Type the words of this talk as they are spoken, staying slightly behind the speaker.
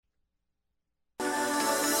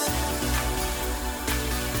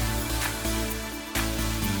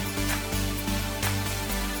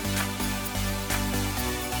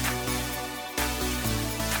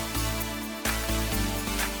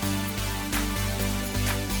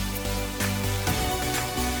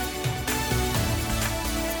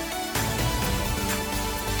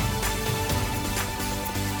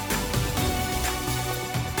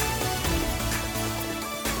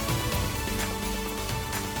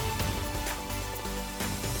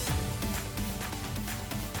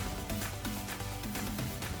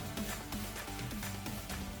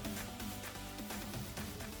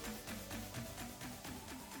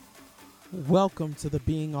Welcome to the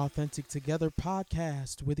Being Authentic Together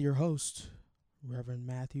podcast with your host, Reverend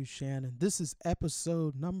Matthew Shannon. This is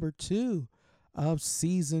episode number 2 of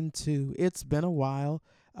season 2. It's been a while.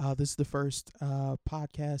 This is the first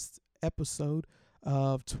podcast episode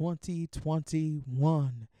of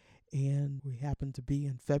 2021, and we happen to be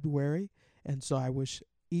in February. And so I wish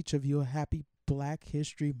each of you a happy Black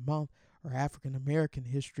History Month or African American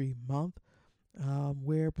History Month,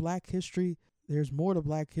 where Black history, there's more to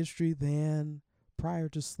Black history than prior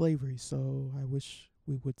to slavery. So I wish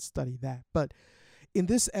we would study that. But in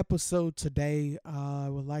this episode today, I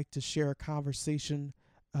would like to share a conversation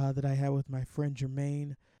that I had with my friend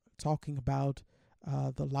Jermaine, talking about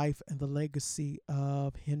the life and the legacy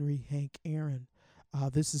of Henry Hank Aaron.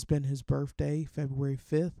 This has been his birthday, February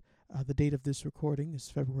 5th. The date of this recording is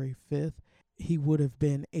February 5th. He would have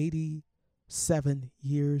been 87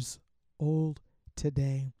 years old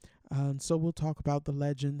today. And so we'll talk about the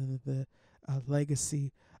legend and the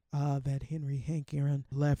legacy that Henry Hank Aaron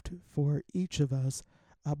left for each of us.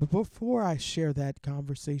 But before I share that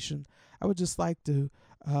conversation, I would just like to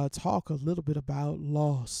talk a little bit about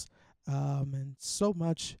loss. And so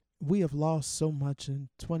much, we have lost so much in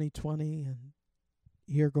 2020 and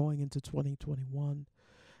here going into 2021.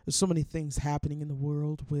 There's so many things happening in the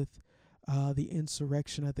world with the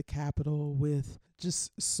insurrection at the Capitol, with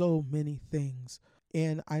just so many things.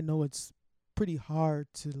 And I know it's pretty hard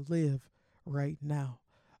to live right now.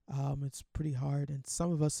 It's pretty hard. And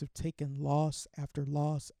some of us have taken loss after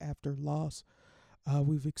loss after loss.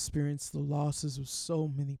 We've experienced the losses of so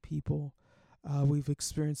many people. We've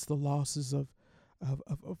experienced the losses of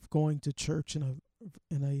going to church in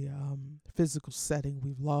a physical setting.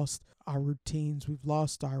 We've lost our routines. We've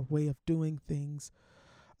lost our way of doing things.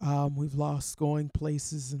 We've lost going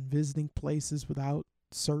places and visiting places without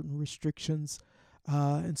certain restrictions.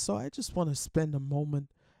 And so I just want to spend a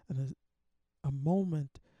moment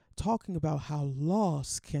talking about how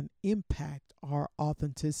loss can impact our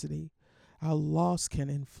authenticity, how loss can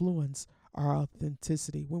influence our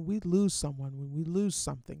authenticity. When we lose someone, when we lose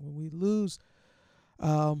something, when we lose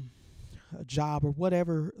a job or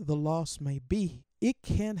whatever the loss may be, it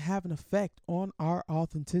can have an effect on our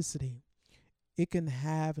authenticity. It can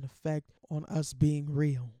have an effect on us being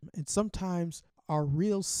real. And sometimes our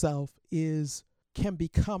real self can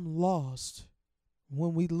become lost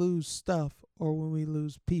when we lose stuff or when we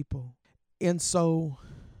lose people. And so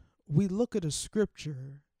we look at a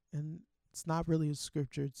scripture, and it's not really a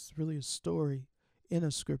scripture, it's really a story in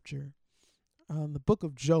a scripture. The book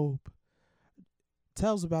of Job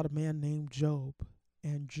tells about a man named Job.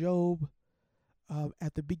 And Job,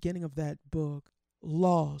 at the beginning of that book,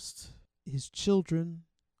 lost his children,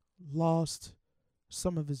 lost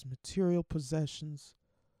some of his material possessions,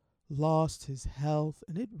 lost his health,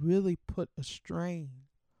 and it really put a strain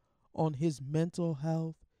on his mental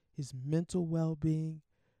health, his mental well-being,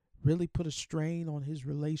 really put a strain on his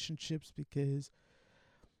relationships, because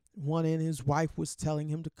one end, his wife was telling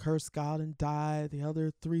him to curse God and die. The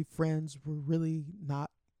other 3 friends were really not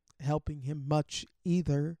helping him much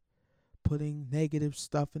either, putting negative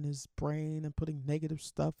stuff in his brain and putting negative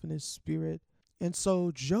stuff in his spirit. And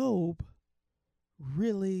so Job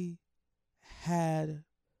really had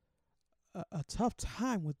a tough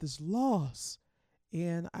time with this loss.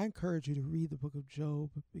 And I encourage you to read the book of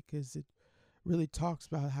Job, because it really talks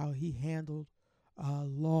about how he handled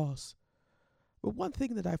loss. But one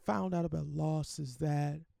thing that I found out about loss is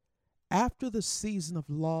that after the season of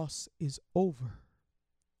loss is over,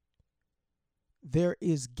 there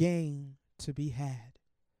is gain to be had.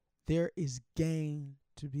 There is gain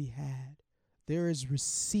to be had. There is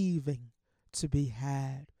receiving to be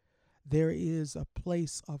had. There is a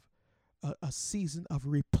place of a season of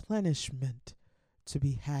replenishment to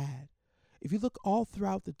be had. If you look all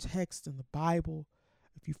throughout the text in the Bible,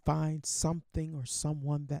 if you find something or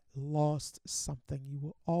someone that lost something, you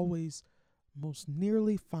will always most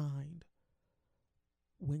nearly find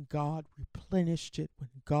when God replenished it,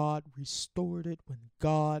 when God restored it, when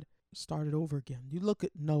God started over again. You look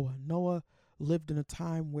at Noah. Noah lived in a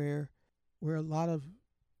time where a lot of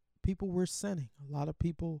people were sinning. A lot of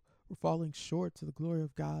people were falling short to the glory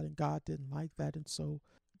of God, and God didn't like that. And so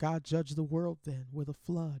God judged the world then with a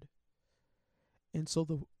flood. And so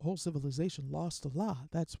the whole civilization lost a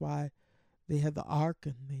lot. That's why they had the ark,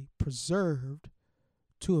 and they preserved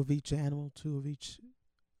 2 of each animal, 2 of each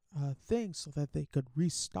thing, so that they could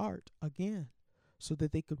restart again, so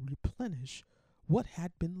that they could replenish what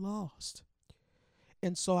had been lost.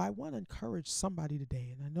 And so I want to encourage somebody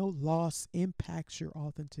today, and I know loss impacts your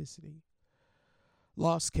authenticity.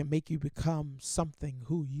 Loss can make you become something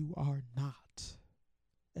who you are not.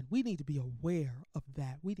 And we need to be aware of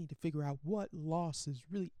that. We need to figure out what losses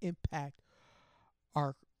really impact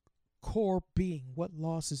our core being, what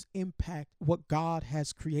losses impact what God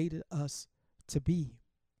has created us to be.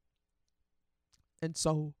 And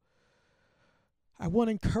so I want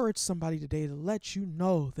to encourage somebody today to let you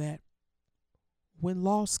know that when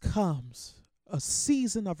loss comes, a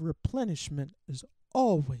season of replenishment is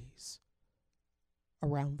always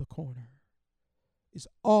around the corner, is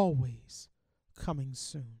always coming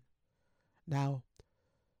soon. Now,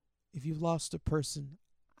 if you've lost a person,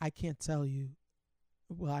 I can't tell you,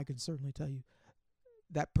 well, I can certainly tell you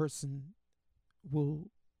that person will,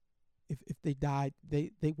 if they died,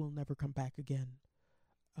 they will never come back again.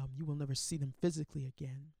 You will never see them physically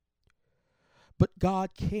again. But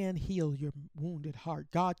God can heal your wounded heart.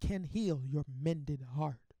 God can heal your mended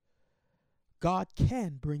heart. God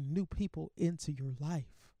can bring new people into your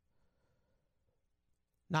life.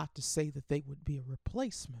 Not to say that they would be a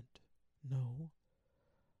replacement, no.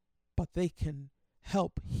 But they can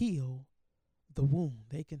help heal the wound.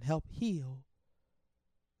 They can help heal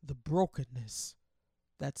the brokenness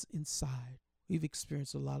that's inside. We've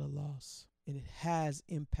experienced a lot of loss, and it has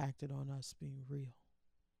impacted on us being real.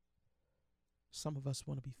 Some of us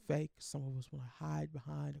want to be fake. Some of us want to hide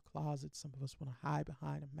behind a closet. Some of us want to hide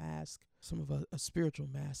behind a mask. Some of us, a spiritual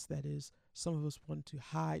mask, that is. Some of us want to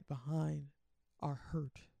hide behind our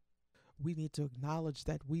hurt. We need to acknowledge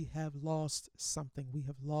that we have lost something. We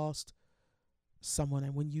have lost someone.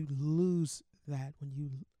 And when you lose that,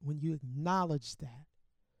 when you acknowledge that,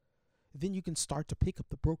 then you can start to pick up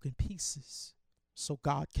the broken pieces so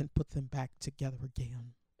God can put them back together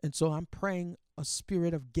again. And so I'm praying a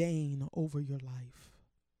spirit of gain over your life.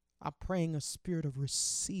 I'm praying a spirit of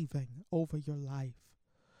receiving over your life.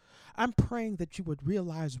 I'm praying that you would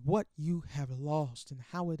realize what you have lost and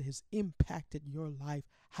how it has impacted your life,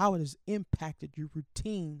 how it has impacted your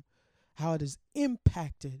routine, how it has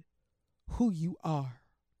impacted who you are.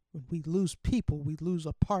 When we lose people, we lose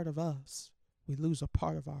a part of us. We lose a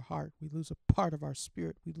part of our heart. We lose a part of our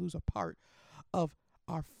spirit. We lose a part of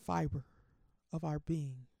our fiber, of our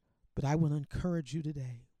being. But I want to encourage you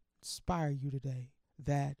today, inspire you today,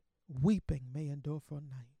 that weeping may endure for a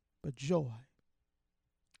night, but joy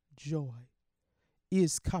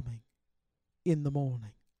is coming in the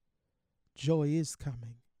morning. Joy is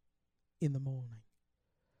coming in the morning.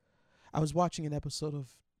 I was watching an episode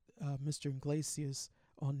of Mr. Iglesias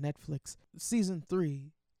on Netflix, season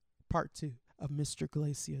 3, part 2 of Mr.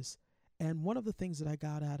 Iglesias. And one of the things that I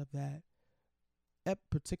got out of that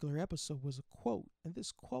particular episode was a quote. And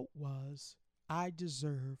this quote was, "I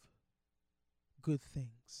deserve good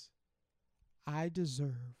things. I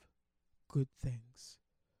deserve good things."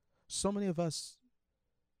 So many of us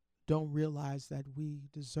don't realize that we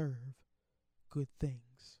deserve good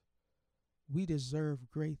things. We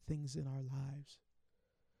deserve great things in our lives,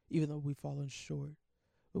 even though we've fallen short.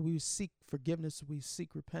 But we seek forgiveness, we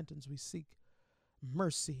seek repentance, we seek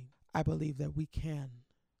mercy. I believe that we can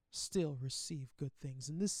still receive good things.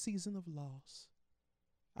 In this season of loss,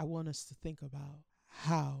 I want us to think about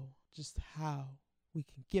how we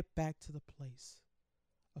can get back to the place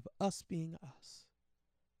of us being us,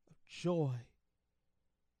 of joy,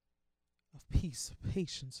 of peace, of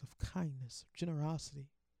patience, of kindness, of generosity.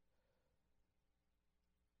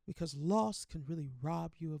 Because loss can really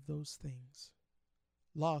rob you of those things.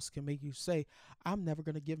 Loss can make you say, I'm never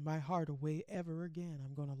going to give my heart away ever again.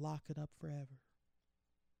 I'm going to lock it up forever.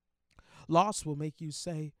 Loss will make you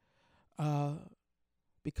say,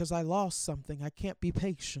 because I lost something, I can't be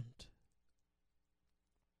patient.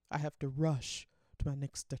 I have to rush to my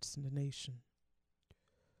next destination.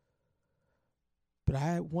 But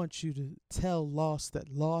I want you to tell loss that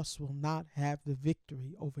loss will not have the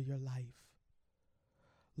victory over your life.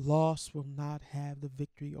 Loss will not have the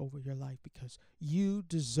victory over your life, because you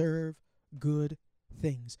deserve good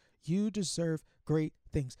things. You deserve great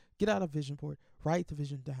things. Get out a vision board. Write the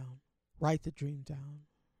vision down. Write the dream down.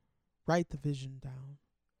 Write the vision down.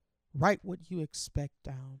 Write what you expect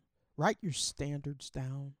down. Write your standards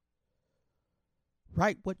down.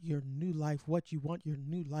 Write what your new life, what you want your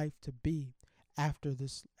new life to be after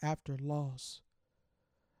loss.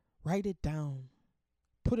 Write it down.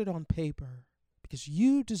 Put it on paper. Because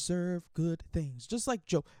you deserve good things. Just like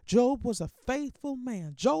Job. Job was a faithful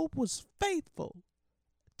man. Job was faithful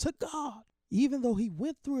to God. Even though he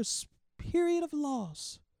went through a period of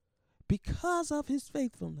loss because of his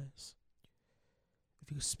faithfulness.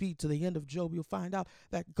 If you speed to the end of Job, you'll find out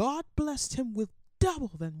that God blessed him with double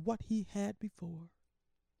than what he had before.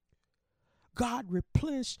 God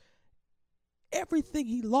replenished everything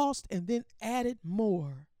he lost and then added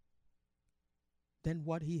more than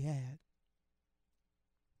what he had.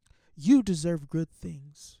 You deserve good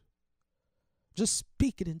things. Just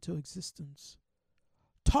speak it into existence.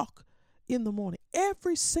 Talk in the morning.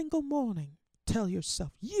 Every single morning, tell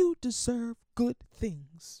yourself you deserve good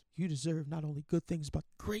things. You deserve not only good things, but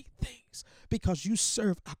great things, because you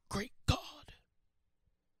serve a great God.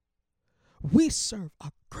 We serve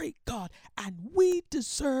a great God, and we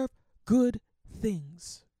deserve good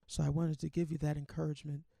things. So I wanted to give you that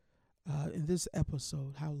encouragement in this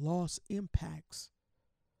episode, how loss impacts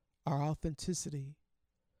our authenticity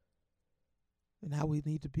and how we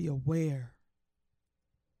need to be aware,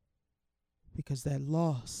 because that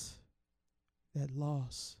loss,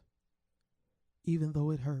 even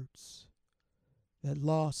though it hurts, that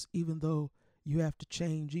loss, even though you have to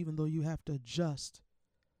change, even though you have to adjust,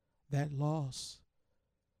 that loss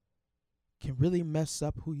can really mess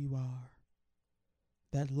up who you are.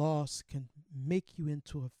 That loss can make you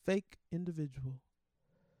into a fake individual,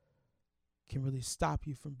 can really stop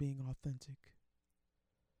you from being authentic.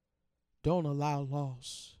 Don't allow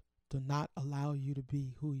loss to not allow you to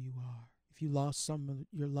be who you are. If you lost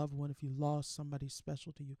your loved one, if you lost somebody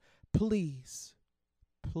special to you, please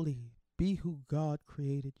be who God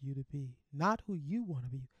created you to be. Not who you want to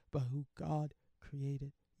be, but who God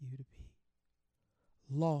created you to be.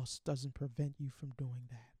 Loss doesn't prevent you from doing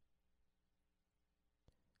that.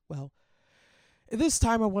 Well, at this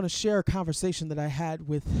time I want to share a conversation that I had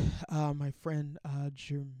with my friend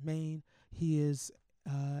Jermaine. He is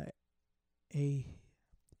a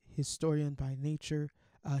historian by nature.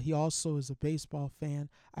 He also is a baseball fan.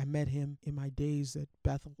 I met him in my days at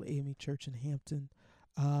Bethel AME Church in Hampton,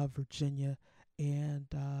 Virginia, and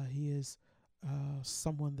he is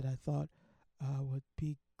someone that I thought would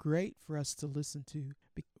be great for us to listen to.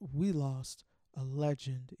 We lost a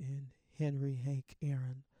legend in Henry Hank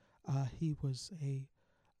Aaron. He was a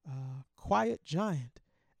quiet giant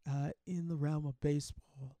in the realm of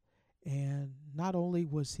baseball, and not only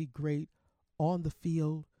was he great on the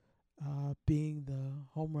field, being the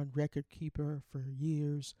home run record keeper for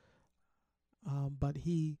years, but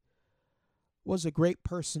he was a great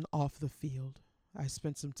person off the field. I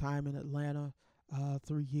spent some time in Atlanta,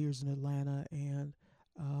 3 years in Atlanta, and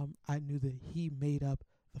I knew that he made up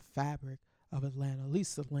the fabric of Atlanta, at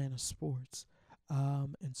least Atlanta sports.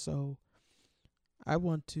 And so I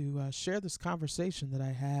want to share this conversation that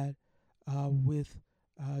I had with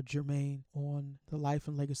Jermaine on the life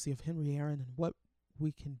and legacy of Henry Aaron and what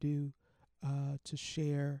we can do to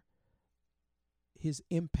share his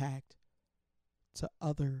impact to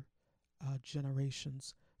other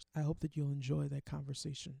generations. I hope that you'll enjoy that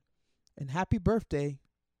conversation. And happy birthday,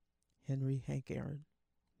 Henry Hank Aaron.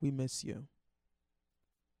 We miss you.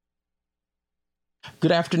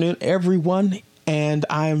 Good afternoon, everyone. And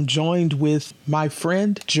I am joined with my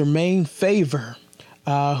friend Jermaine Favor,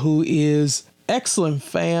 who is excellent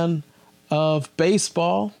fan of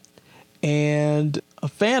baseball and a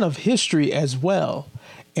fan of history as well.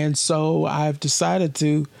 And so I've decided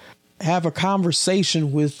to have a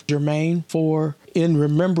conversation with Jermaine in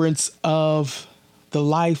remembrance of the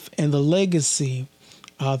life and the legacy,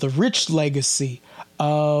 the rich legacy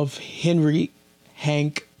of Henry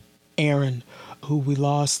Hank Aaron, who we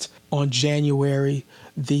lost on January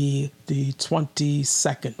the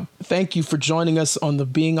 22nd. Thank you for joining us on the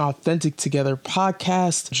Being Authentic Together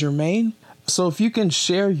podcast, Jermaine. So if you can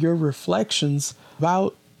share your reflections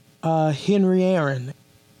about Henry Aaron.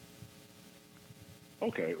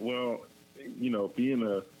 Okay, well,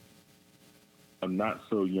 being a not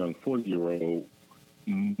so young 40-year-old,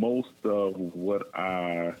 most of what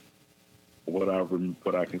I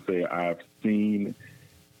can say I've seen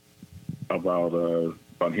about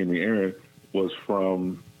Henry Aaron was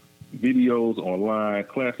from videos online,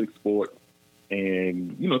 classic sports,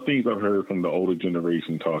 and things I've heard from the older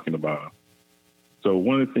generation talking about him. So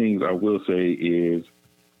one of the things I will say is,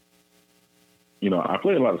 I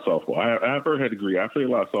play a lot of softball. I have a degree. I play a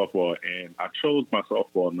lot of softball, and I chose my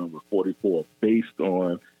softball number 44 based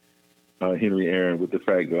on Henry Aaron, with the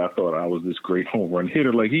fact that I thought I was this great home run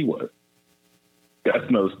hitter like he was. That's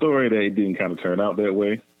another story that it didn't kind of turn out that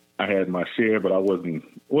way. I had my share, but I wasn't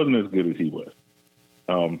as good as he was.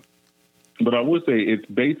 But I would say it's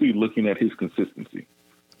basically looking at his consistency.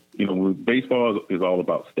 Baseball is all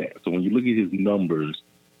about stats. So when you look at his numbers,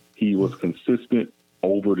 he was consistent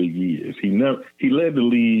over the years. He led the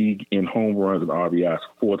league in home runs and RBIs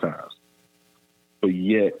 4 times, but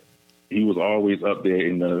yet he was always up there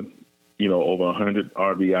in the over 100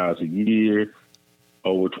 RBIs a year,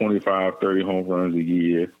 over 25, 30 home runs a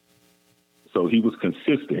year. So he was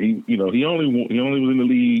consistent. He only was in the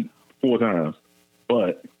league 4 times,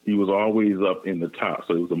 but he was always up in the top.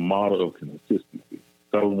 So it was a model of consistency.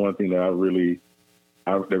 That was one thing that I really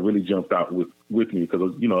that really jumped out with me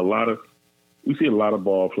because we see a lot of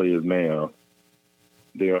ball players now.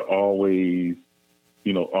 They're always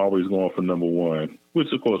going for number one,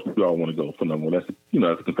 which of course we all want to go for number one. That's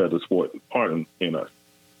that's a competitive sport part in us.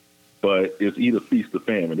 But it's either feast or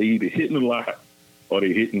famine. They're either hitting a lot or they're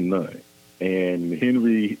hitting none. And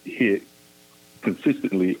Henry hit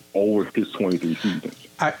consistently over his 23 seasons.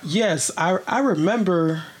 I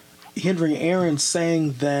remember Henry Aaron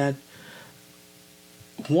saying that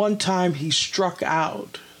one time he struck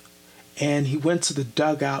out and he went to the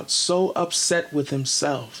dugout so upset with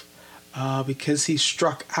himself because he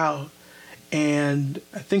struck out. And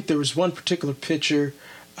I think there was one particular pitcher,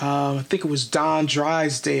 I think it was Don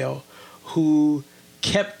Drysdale, who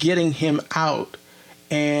kept getting him out.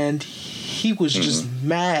 And he was just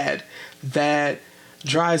mad that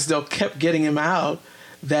Drysdale kept getting him out,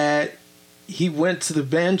 that he went to the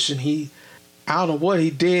bench and I don't know what he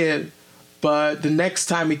did, but the next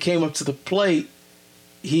time he came up to the plate,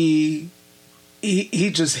 he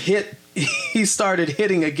just hit, he started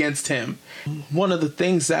hitting against him. One of the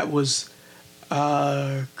things that was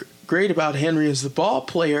great about Henry as the ball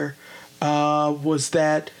player was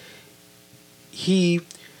that he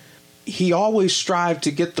always strived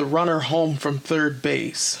to get the runner home from third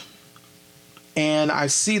base. And I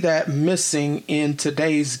see that missing in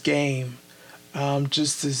today's game,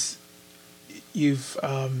 just as you've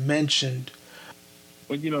mentioned.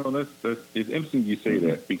 Well, that's it's interesting you say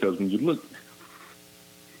that, because when you look,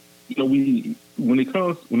 when it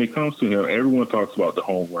comes to him, everyone talks about the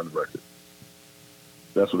home run record.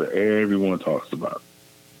 That's what everyone talks about.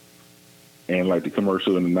 And like the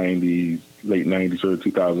commercial in the 90s, late 90s, early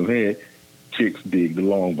 2000s had, chicks dig the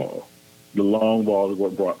long ball. The long ball is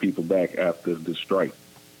what brought people back after the strike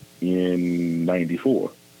in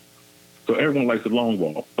 94. So everyone likes the long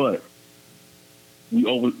ball, but we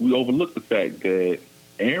overlook the fact that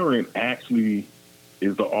Aaron actually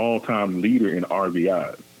is the all-time leader in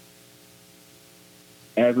RBIs.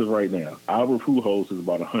 As of right now, Albert Pujols is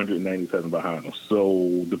about 197 behind him.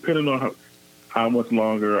 So depending on how much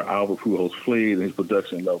longer Albert Pujols played and his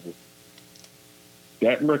production level,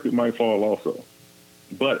 that record might fall also.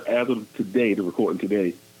 But as of today, the recording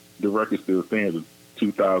today, the record still stands at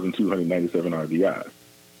 2,297 RBIs.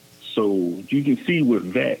 So you can see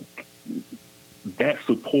with that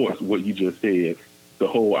supports what you just said, the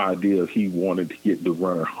whole idea of he wanted to get the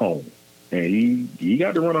runner home. And he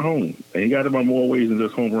got the runner home. And he got it by more ways than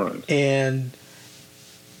just home runs. And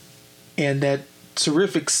that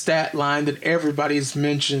terrific stat line that everybody's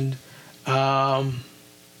mentioned,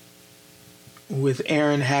 with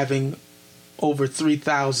Aaron having over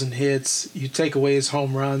 3,000 hits. You take away his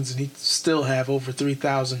home runs and he'd still have over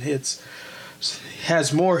 3,000 hits.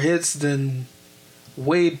 Has more hits than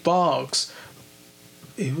Wade Boggs.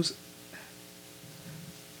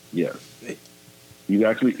 Yeah. He's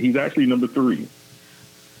actually number 3.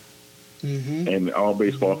 Mm-hmm. And all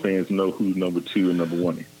baseball fans know who's number 2 and number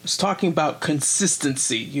 1 is. I was talking about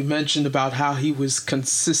consistency. You mentioned about how he was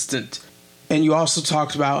consistent. And you also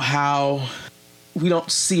talked about how we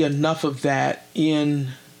don't see enough of that in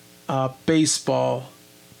baseball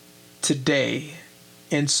today.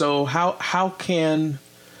 And so how can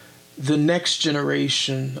the next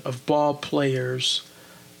generation of ball players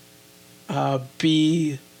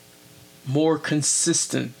be more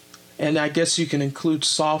consistent? And I guess you can include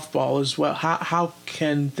softball as well. How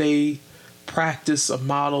can they practice a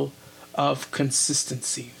model of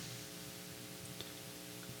consistency?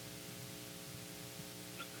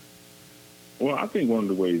 Well, I think one of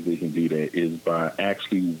the ways they can do that is by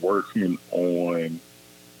actually working on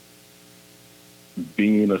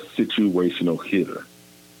being a situational hitter.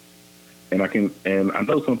 And I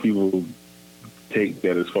know some people take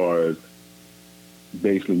that as far as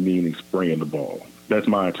basically meaning spraying the ball. That's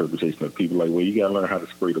my interpretation of people like, well, you got to learn how to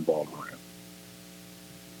spray the ball around.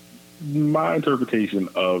 My interpretation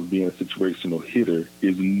of being a situational hitter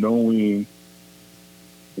is knowing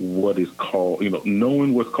what is called,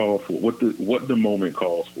 knowing what's called for, what the moment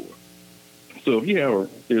calls for. So if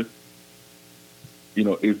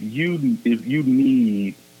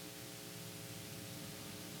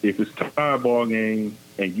it's a tie ball game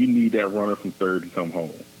and you need that runner from third to come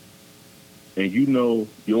home, and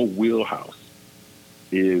your wheelhouse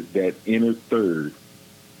is that inner third,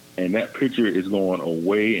 and that pitcher is going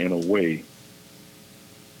away and away,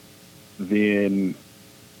 then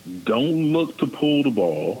don't look to pull the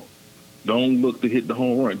ball. Don't look to hit the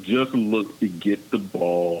home run. Just look to get the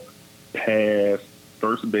ball past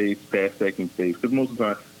first base, past second base. Because most of the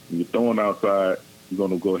time, when you're throwing outside, you're going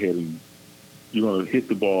to go ahead and you're going to hit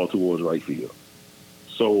the ball towards right field.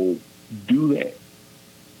 So do that.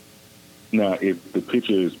 Now, if the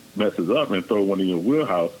pitcher messes up and throw one in your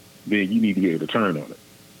wheelhouse, then you need to be able to turn on it.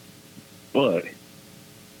 But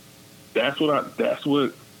that's what I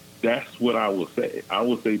will say. I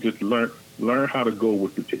will say just learn how to go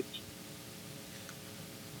with the pitch.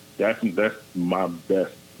 That's my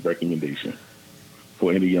best recommendation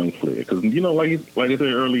for any young player. Because like I said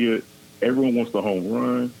earlier, everyone wants the home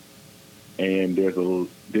run, and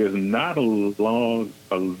there's not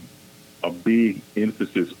a big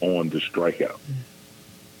emphasis on the strikeout.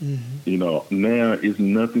 Mm-hmm. Now it's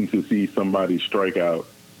nothing to see somebody strike out,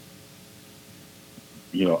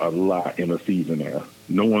 a lot in a season now.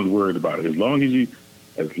 No one's worried about it. As long as you're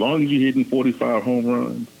hitting 45 home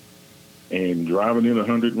runs and driving in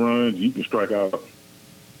 100 runs, you can strike out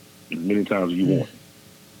as many times as you want.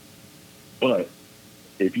 But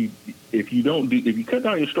if you cut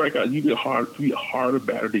down your strikeout, you be a harder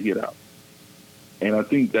batter to get out. And I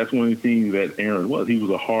think that's one of the things that Aaron was. He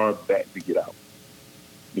was a hard bat to get out.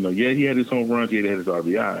 He had his home runs, he had his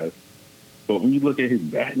RBIs. But when you look at his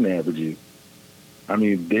batting averages, I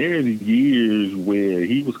mean, there's years where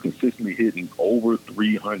he was consistently hitting over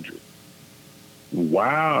 300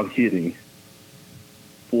 while hitting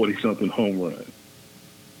 40-something home runs.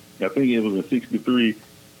 I think it was in 63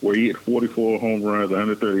 where he hit 44 home runs,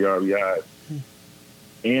 130 RBIs,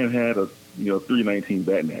 and had a 319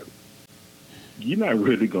 batting average. You're not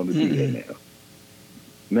really going to do that now.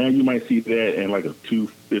 Now you might see that in like a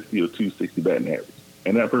 250 or 260 batting average,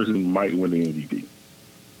 and that person might win the MVP.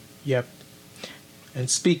 Yep. And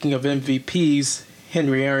speaking of MVPs,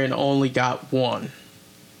 Henry Aaron only got one,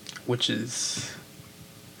 which is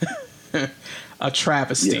a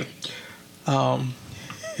travesty. Yeah.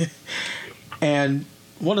 And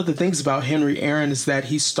one of the things about Henry Aaron is that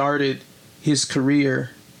he started his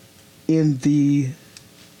career in the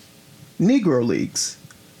Negro Leagues.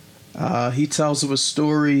 He tells of a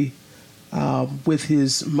story with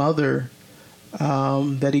his mother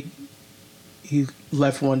that he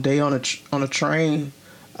left one day on a train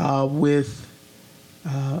with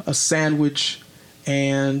a sandwich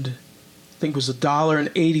and I think it was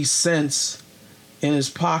 $1.80 in his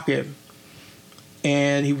pocket,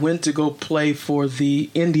 and he went to go play for the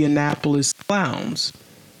Indianapolis Clowns,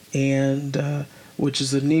 and which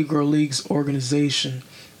is a Negro Leagues organization.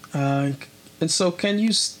 And so, can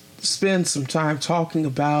you spend some time talking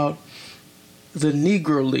about the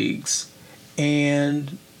Negro Leagues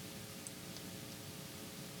and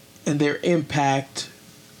their impact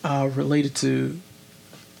related to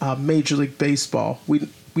Major League Baseball? We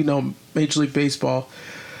know Major League Baseball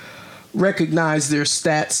recognize their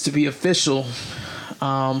stats to be official,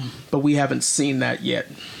 but we haven't seen that yet.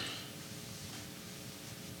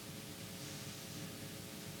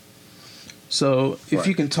 So if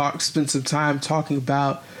you can spend some time talking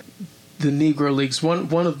about the Negro Leagues.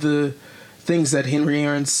 One of the things that Henry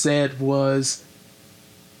Aaron said was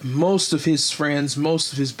most of his friends,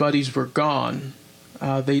 most of his buddies were gone.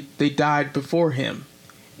 They died before him,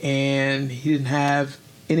 and he didn't have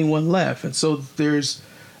anyone left. And so there's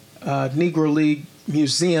a Negro League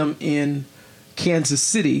museum in Kansas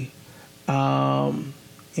City, and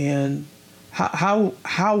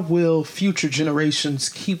how will future generations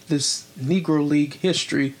keep this Negro League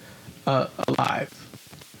history alive?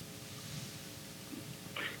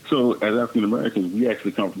 So, as African Americans, we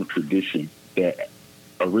actually come from a tradition that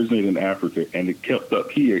originated in Africa, and it kept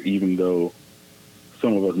up here, even though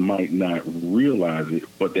some of us might not realize it.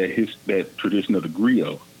 But that tradition of the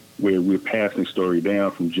griot, where we're passing story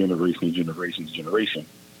down from generation to generation to generation,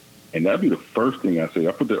 and that'd be the first thing I say.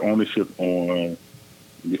 I put the ownership on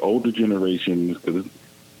the older generations because,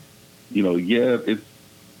 it's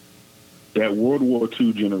that World War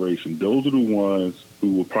II generation. Those are the ones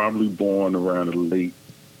who were probably born around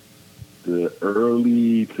the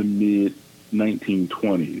early to mid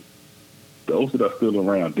 1920s. Those that are still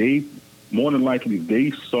around, they more than likely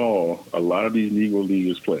they saw a lot of these Negro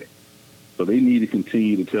Leaguers play. So they need to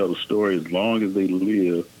continue to tell the story as long as they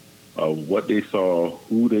live of what they saw,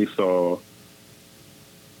 who they saw,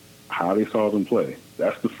 how they saw them play.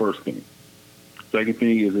 That's the first thing. Second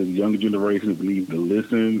thing is that younger generations need to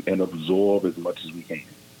listen and absorb as much as we can.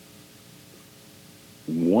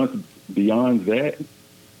 Once beyond that,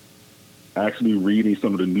 actually reading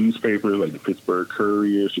some of the newspapers like the Pittsburgh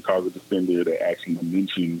Courier, Chicago Defender, that actually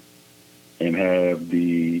mention and have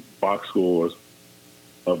the box scores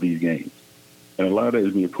of these games. And a lot of that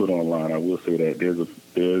is being put online. I will say that there's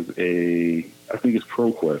a I think it's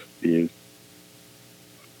ProQuest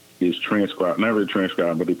is transcribed, not really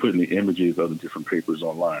transcribed, but they put in the images of the different papers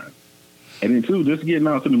online. And then too, just getting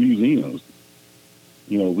out to the museums.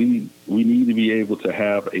 We need to be able to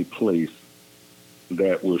have a place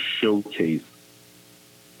that will showcase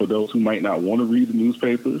for those who might not want to read the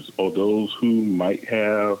newspapers, or those who might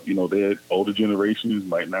have, their older generations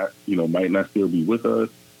might not still be with us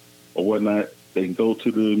or whatnot. They can go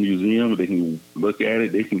to the museum, they can look at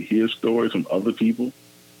it, they can hear stories from other people,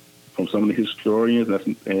 from some of the historians. That's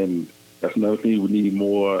another thing. We need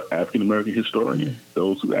more African American historians,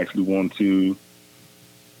 those who actually want to,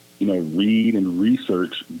 read and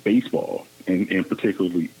research baseball, and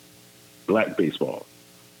particularly black baseball.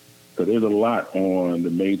 So there's a lot on the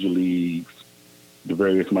major leagues, the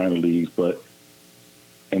various minor leagues,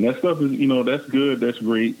 and that stuff is, that's good, that's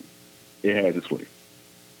great. It has its way.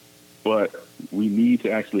 But we need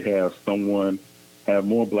to actually have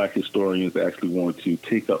more black historians that actually want to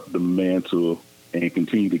take up the mantle and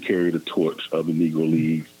continue to carry the torch of the Negro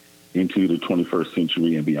Leagues into the 21st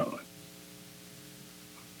century and beyond.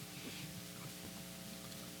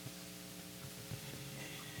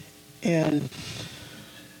 And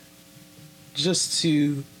just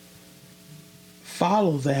to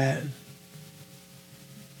follow that,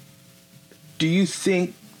 do you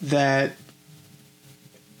think that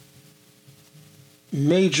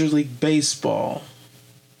Major League Baseball,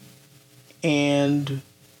 and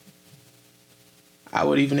I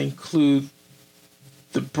would even include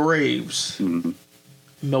the Braves,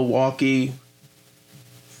 Milwaukee,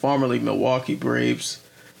 formerly Milwaukee Braves,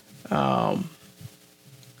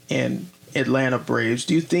 and Atlanta Braves,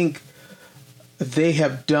 do you think they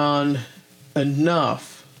have done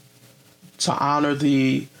enough to honor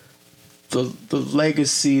the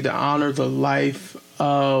legacy, to honor the life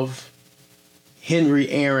of Henry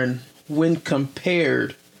Aaron when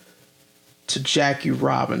compared to Jackie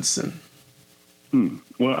Robinson?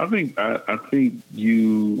 Well, I think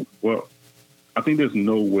there's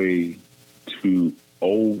no way to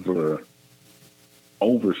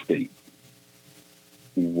overstate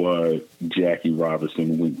what Jackie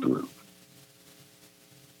Robinson went through.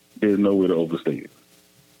 There's no way to overstate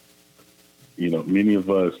it. Many of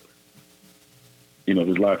us, there's a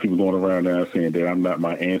lot of people going around now saying that I'm not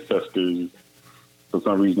my ancestors. For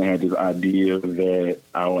some reason, I had this idea that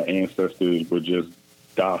our ancestors were just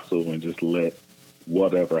docile and just let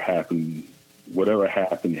whatever happened.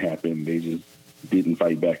 They just didn't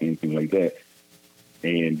fight back, anything like that.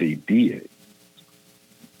 And they did.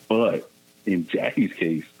 But in Jackie's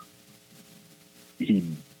case, he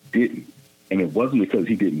didn't. And it wasn't because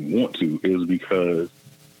he didn't want to. It was because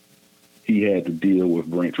he had to deal with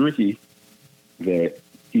Branch Rickey, that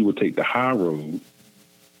he would take the high road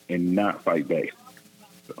and not fight back.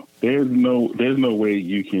 So there's no way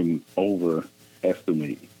you can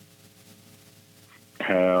overestimate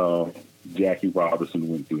how Jackie Robinson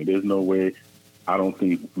went through it. There's no way. I don't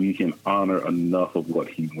think we can honor enough of what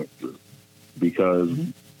he went through, because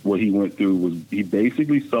what he went through was he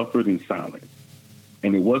basically suffered in silence.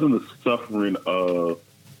 And it wasn't a suffering of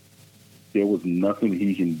there was nothing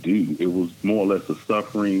he can do. It was more or less a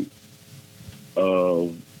suffering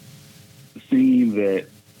of seeing that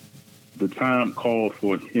the time called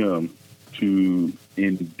for him to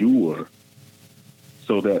endure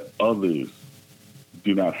so that others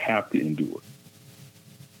do not have to endure.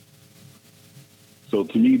 So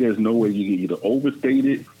to me, there's no way you can either overstate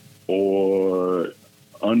it or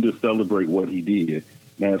under-celebrate what he did.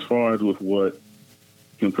 Now, as far as with what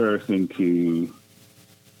comparison to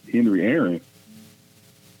Henry Aaron,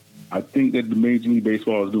 I think that the Major League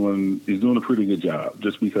Baseball is doing a pretty good job,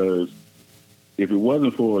 just because if it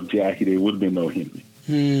wasn't for Jackie, there would have been no Henry.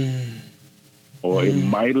 Or it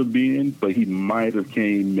might have been, but he might have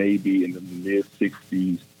came maybe in the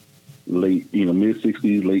mid-60s, late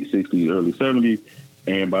 60s, early 70s.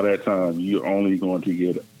 And by that time, you're only going to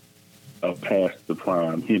get a past the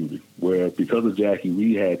prime Henry, where because of Jackie,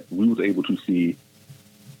 we was able to see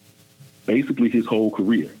basically his whole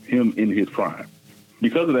career, him in his prime.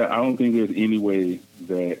 Because of that, I don't think there's any way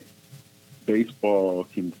that baseball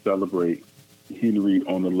can celebrate Henry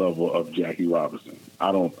on the level of Jackie Robinson.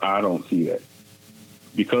 I don't see that.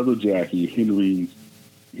 Because of Jackie,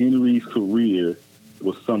 Henry's career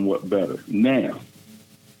was somewhat better. Now,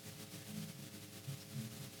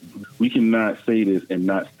 we cannot say this and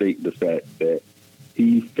not state the fact that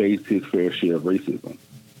he faced his fair share of racism.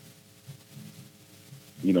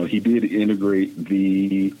 He did integrate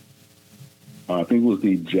I think it was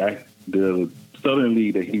the Southern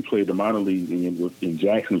League that he played the minor leagues in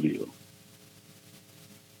Jacksonville.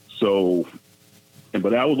 So,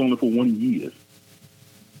 but that was only for 1 year.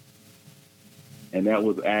 And that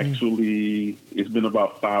was actually, it's been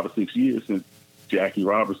about 5 or 6 years since Jackie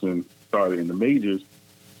Robinson started in the majors.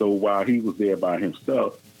 So while he was there by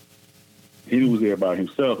himself,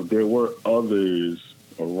 there were others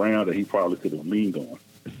around that he probably could have leaned on.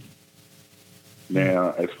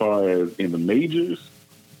 Now, as far as in the majors,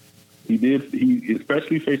 he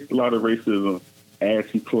especially faced a lot of racism as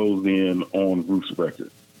he closed in on Ruth's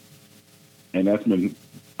record. And that's been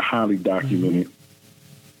highly documented.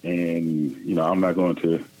 And, I'm not going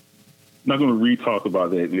to re-talk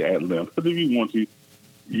about that at length. But if you want to,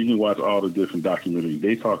 you can watch all the different documentaries.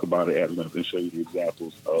 They talk about it at length and show you the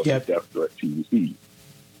examples of the death threats he received.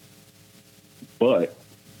 But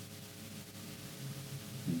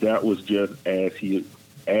that was just as he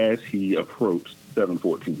approached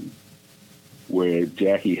 714, where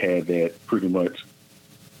Jackie had that pretty much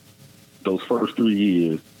those first 3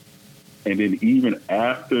 years. And then even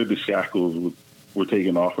after the shackles were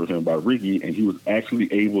taken off of him by Ricky, and he was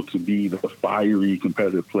actually able to be the fiery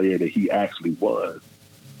competitive player that he actually was,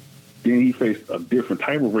 then he faced a different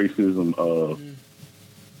type of racism of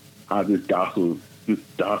how this docile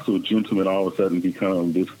gentleman all of a sudden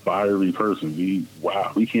become this fiery person. We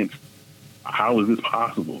can't, how is this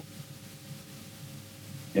possible?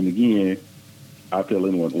 And again, I tell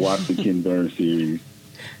anyone, watch the Ken Burns series.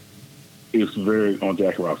 It's on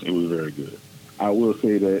Jackie Robinson, it was very good. I will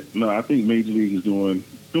say that, I think Major League is doing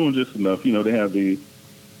just enough. They have the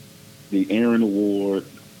Aaron Award,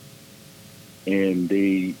 and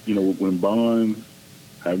they, when Bonds,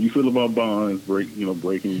 how you feel about Bonds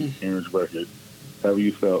breaking Aaron's record, however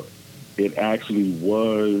you felt, it actually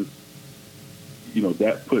was,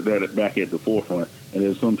 that put that back at the forefront. And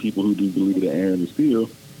there's some people who do believe that Aaron is still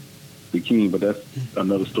the king, but that's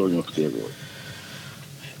another story on steroids.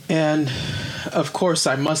 And of course,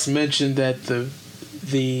 I must mention that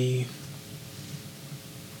the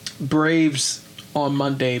Braves on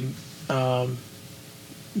Monday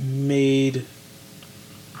made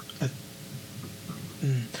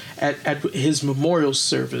at his memorial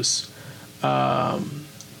service. The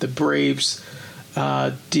Braves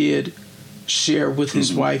did share with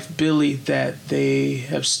his wife Billy that they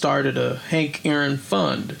have started a Hank Aaron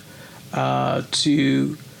Fund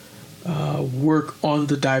to work on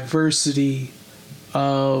the diversity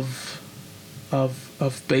of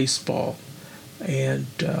baseball, and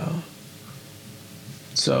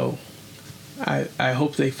so I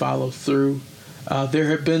hope they follow through. There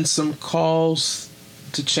have been some calls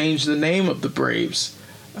to change the name of the Braves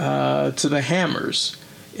to the Hammers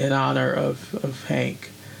in honor of Hank.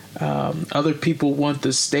 Other people want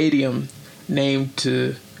the stadium named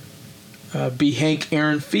to be Hank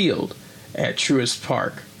Aaron Field at Truist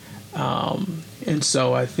Park. And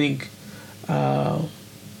so I think, and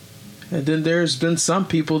then there's been some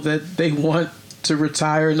people that they want to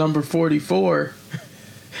retire number 44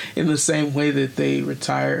 in the same way that they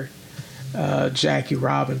retire Jackie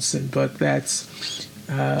Robinson, but that's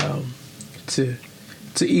to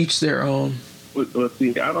each their own. Let's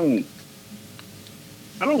see, I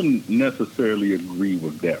don't necessarily agree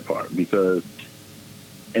with that part because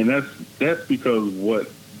because what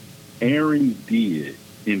Aaron did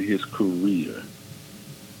in his career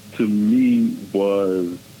to me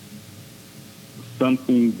was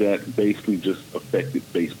something that basically just affected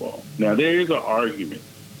baseball. Now there is an argument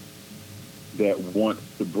that once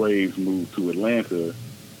the Braves moved to Atlanta,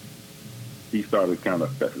 he started kind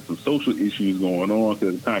of affecting some social issues going on.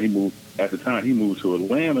 Because at the time he moved to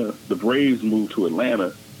Atlanta, the Braves moved to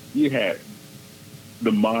Atlanta. You had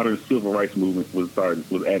the modern civil rights movement was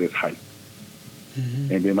at its height,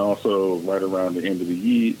 and then also right around the end of the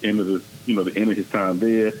year, the end of his time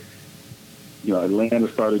there, Atlanta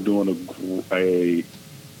started doing a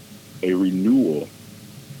renewal.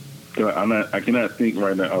 I cannot think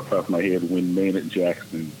right now off the top of my head when Maynard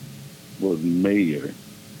Jackson was mayor.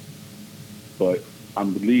 But I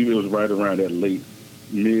believe it was right around that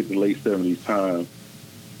mid to late 70s time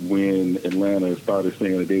when Atlanta started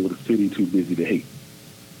saying that they were the city too busy to hate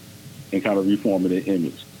and kind of reforming their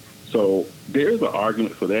image. So there's an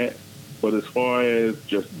argument for that. But as far as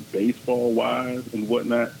just baseball-wise and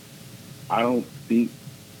whatnot, I don't think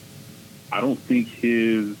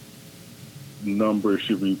his number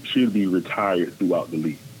should be retired throughout the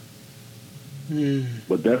league.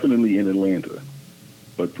 But definitely in Atlanta.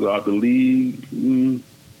 But throughout the league,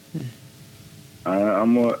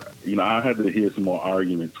 I had to hear some more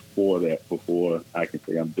arguments for that before I can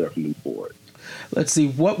say I'm definitely for it. Let's see,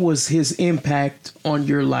 what was his impact on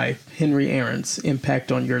your life, Henry Aaron's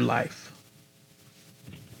impact on your life?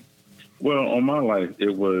 Well, on my life,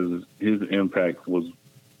 his impact was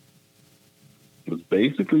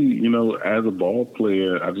basically, as a ball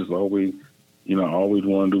player, I just always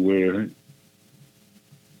wanted to wear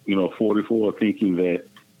 44, thinking that,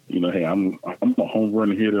 hey, I'm a home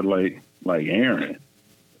run hitter like Aaron.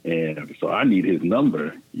 And so I need his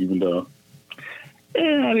number, even though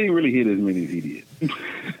I didn't really hit as many as he did.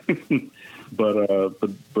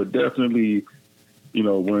 but definitely,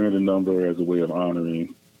 wearing the number as a way of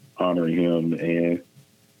honoring him, and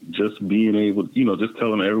just being able, just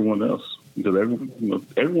telling everyone else, because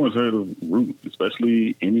everyone's heard of Ruth,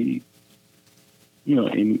 especially any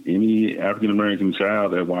African American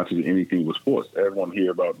child that watches anything with sports. Everyone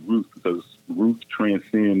hear about Ruth because Ruth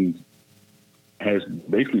has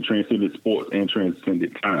basically transcended sports and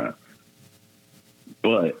transcended time.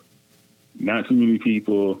 But not too many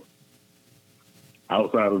people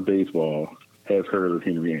outside of baseball have heard of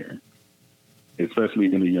Henry Aaron, especially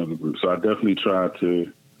in the younger group. So I definitely try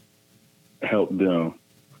to help them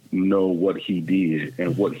know what he did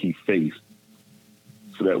and what he faced,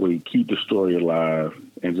 so that way keep the story alive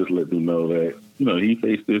and just let them know that, he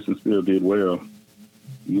faced this and still did well.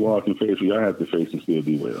 You all can face what y'all have to face and still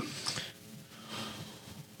do well.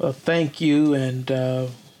 Well, thank you. And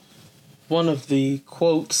one of the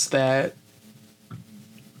quotes that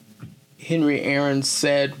Henry Aaron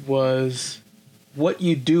said was, "What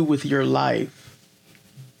you do with your life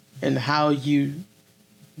and how you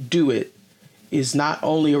do it is not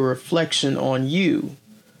only a reflection on you,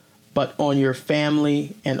 but on your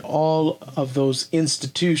family and all of those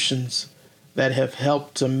institutions that have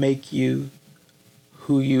helped to make you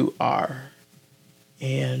who you are."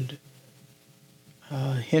 And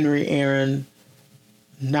Henry Aaron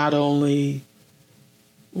not only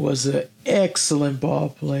was an excellent ball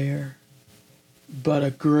player, but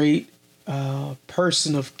a great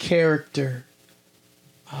person of character.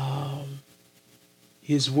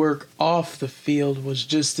 His work off the field was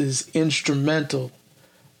just as instrumental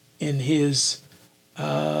in his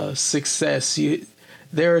success.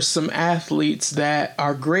 There are some athletes that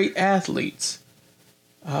are great athletes,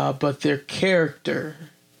 but their character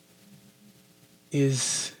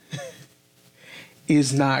is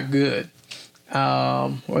not good,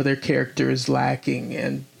 or their character is lacking,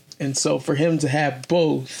 and so for him to have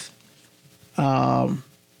both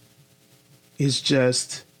is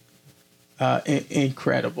just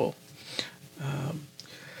incredible.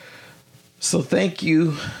 So thank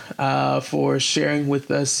you for sharing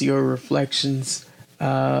with us your reflections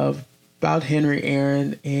about Henry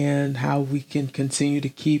Aaron and how we can continue to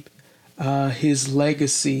keep his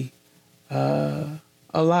legacy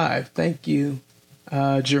alive. Thank you,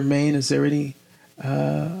 Jermaine. Is there any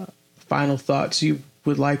final thoughts you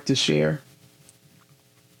would like to share?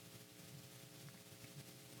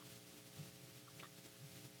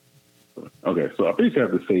 Okay, so I basically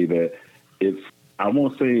have to say that I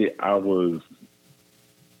won't say I was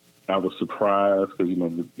surprised because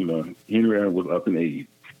Henry Aaron was up in age,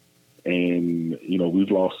 and we've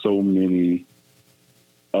lost so many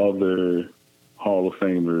other Hall of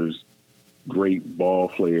Famers, great ball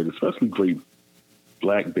players, especially great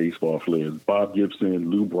black baseball players, Bob Gibson,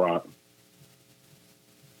 Lou Brock,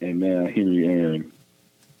 and now Henry Aaron.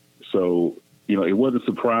 So it wasn't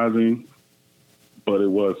surprising, but it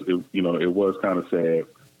was kind of sad,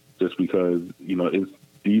 just because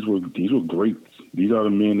these were greats. These are the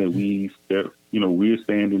men that we're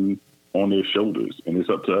standing on their shoulders, and it's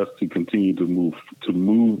up to us to continue to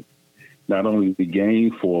move not only the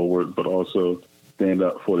game forward, but also stand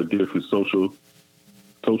up for the different social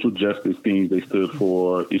justice things they stood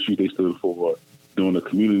for, issues they stood for, doing the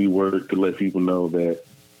community work to let people know that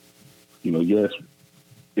yes,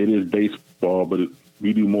 it is baseball, but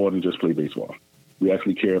we do more than just play baseball. We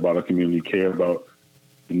actually care about our community, care about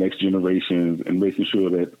the next generations, and making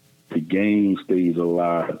sure that the game stays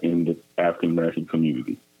alive in the African American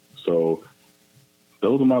community. So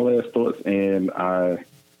those are my last thoughts, and I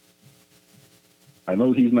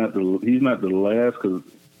know he's not the last, because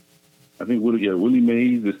I think Willie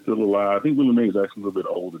Mays is still alive. I think Willie Mays is actually a little bit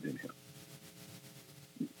older than him.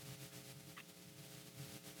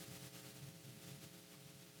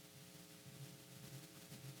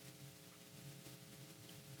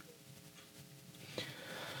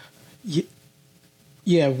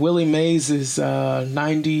 Yeah, Willie Mays is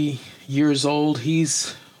 90 years old.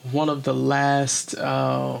 He's one of the last.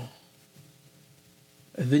 And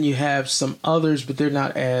then you have some others, but they're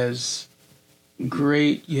not as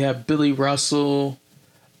great. You have Billy Russell.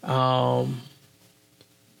 There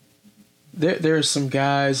are some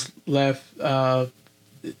guys left, that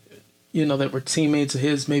were teammates of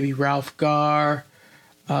his. Maybe Ralph Garr.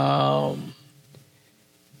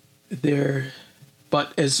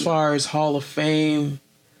 But as far as Hall of Fame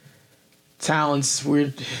talents,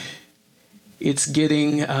 it's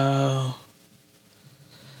getting that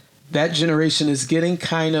generation is getting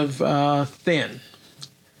kind of thin,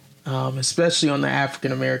 especially on the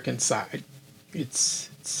African American side. It's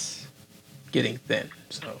getting thin.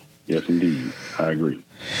 So Yes, indeed. I agree.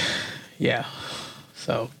 Yeah.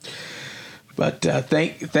 So, but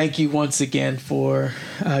thank you once again for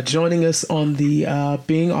joining us on the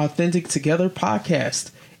Being Authentic Together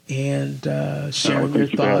podcast and sharing your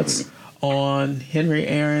thoughts on Henry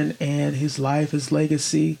Aaron and his life, his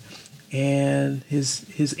legacy, and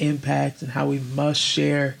his impact, and how we must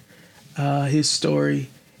share his story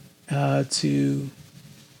to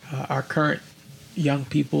our current young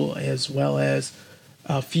people as well as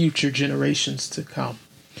future generations to come.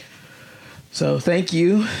 So thank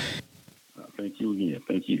you. Thank you again.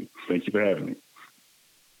 Thank you. Thank you for having me.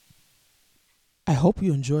 I hope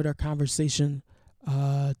you enjoyed our conversation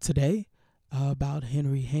today about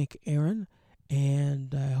Henry Hank Aaron,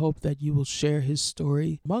 and I hope that you will share his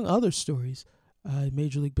story, among other stories, in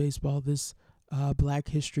Major League Baseball this Black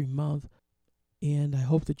History Month. And I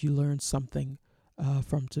hope that you learned something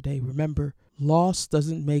from today. Remember, loss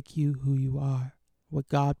doesn't make you who you are. What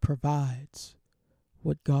God provides,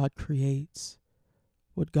 what God creates,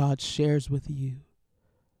 what God shares with you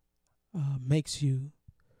makes you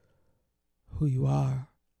who you are.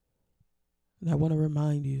 And I want to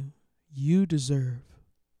remind you, you deserve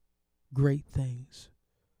great things.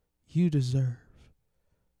 You deserve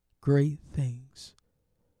great things.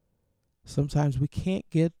 Sometimes we can't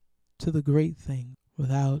get to the great thing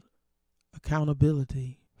without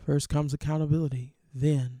accountability. First comes accountability,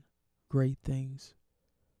 then great things.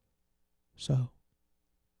 So,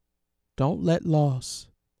 don't let loss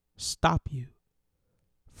stop you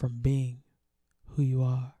from being who you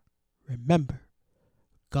are. Remember,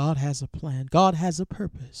 God has a plan. God has a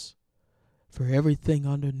purpose for everything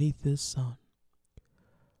underneath this sun.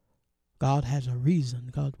 God has a reason.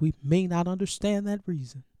 God, we may not understand that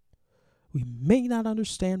reason. We may not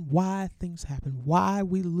understand why things happen, why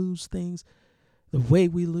we lose things, the way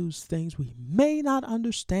we lose things. We may not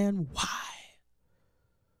understand why.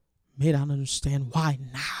 May not understand why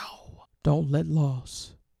now. Don't let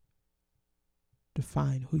loss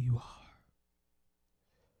define who you are.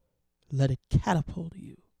 Let it catapult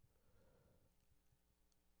you.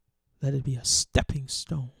 Let it be a stepping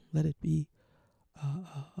stone. Let it be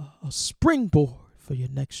a springboard for your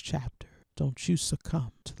next chapter. Don't you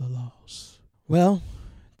succumb to the loss. Well,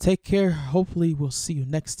 take care. Hopefully we'll see you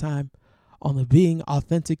next time on the Being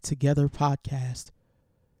Authentic Together podcast.